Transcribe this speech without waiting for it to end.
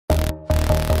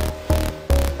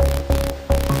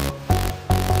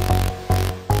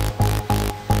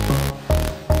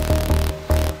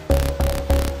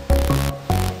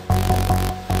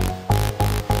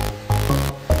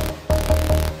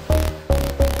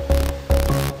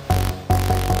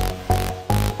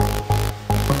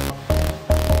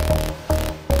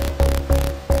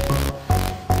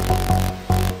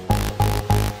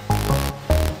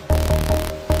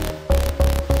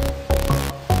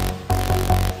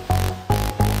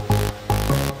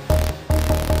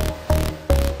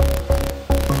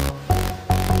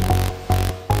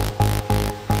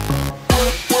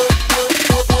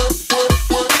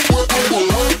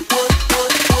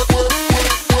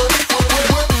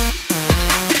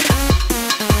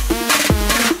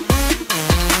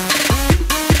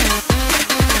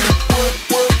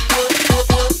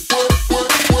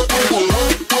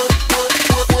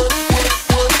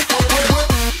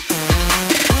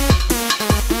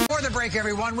break,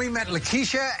 everyone, we met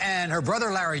Lakeisha and her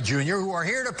brother Larry Jr., who are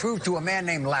here to prove to a man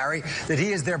named Larry that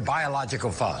he is their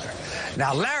biological father.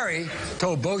 Now, Larry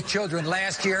told both children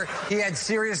last year he had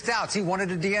serious doubts. He wanted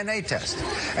a DNA test.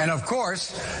 And, of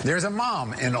course, there's a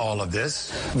mom in all of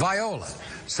this, Viola.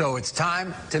 So it's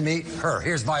time to meet her.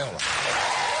 Here's Viola.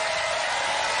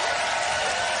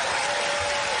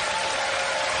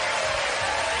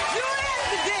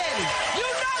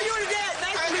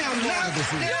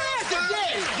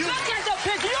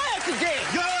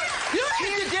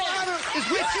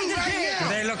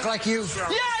 They look like you? Yeah,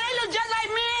 they look just like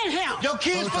me and him. Your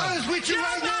kid's father's with you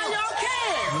right now. Your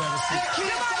kid. Your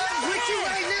kid's father's with you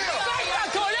right now. There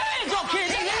ain't no kid.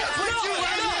 With you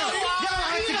right now. Y'all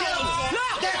have to get him.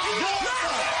 That's your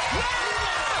fault.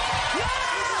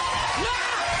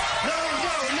 No.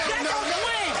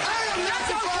 I am not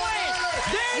the father.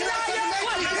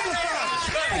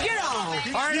 Get on.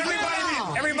 All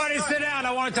right, everybody sit down.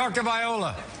 I want to talk to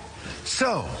Viola.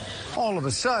 So, all of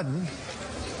a sudden,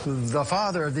 the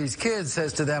father of these kids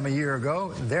says to them a year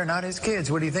ago, they're not his kids.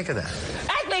 What do you think of that?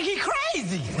 I think he's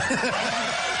crazy.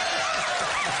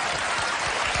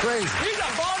 Crazy. He's a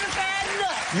bona fide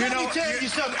nut. Let me tell you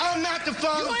something. I'm not the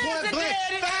father, point blank.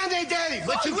 Find their daddy,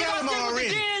 but you got him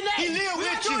already. He live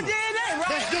with you.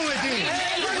 Let's do it then.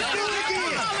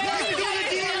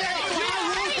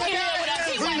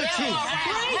 Bring the truth.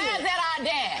 How's that our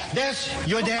dad? That's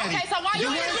your daddy. Okay, so why you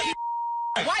ain't doing it?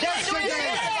 Why you ain't doing it?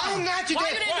 I'm not your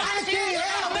daddy. I can't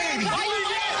help, baby. Why you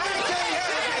did it? I can't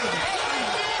help,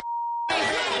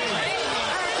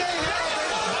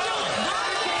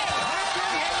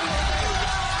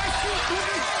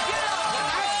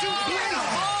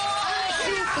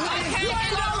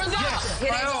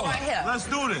 Let's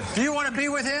do this. Do you want to be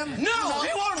with him? No,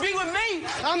 he want to be with me.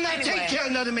 I'm not taking care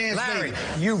of another man's Larry,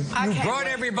 baby. you brought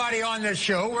everybody on this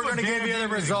show. We're going to give you the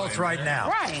results right now.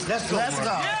 Right. Let's go. Yeah,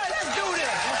 let's do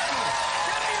this.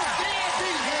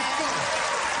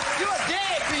 You're a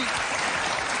deadbeat.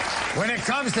 When it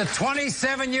comes to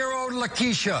 27-year-old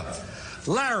Lakeisha,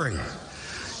 Larry,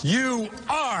 you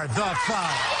are the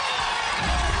father.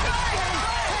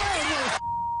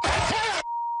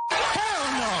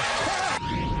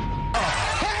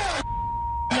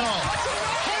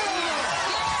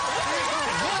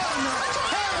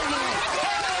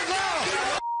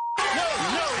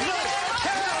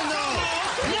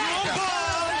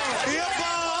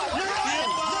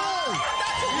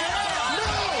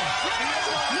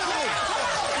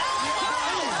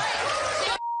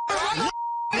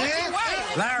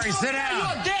 Larry, sit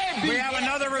down. We have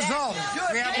another result.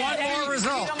 We have one more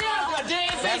result.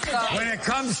 When it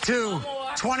comes to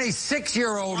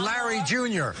 26-year-old Larry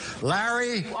Jr.,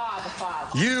 Larry,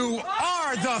 you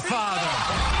are the father.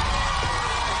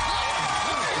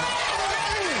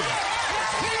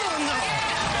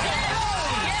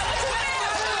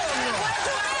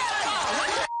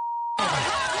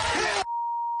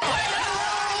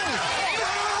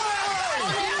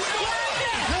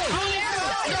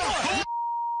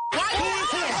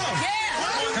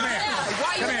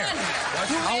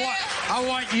 I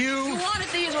want you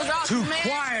to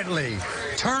quietly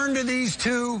turn to these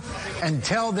two and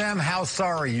tell them how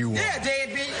sorry you are. Yeah,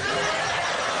 deadbeat.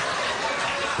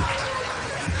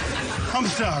 I'm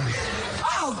sorry.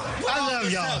 Oh, I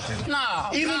love y'all. No.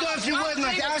 Even though if you wasn't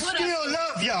like, I still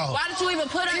love y'all. Why did you even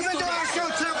put us Even though I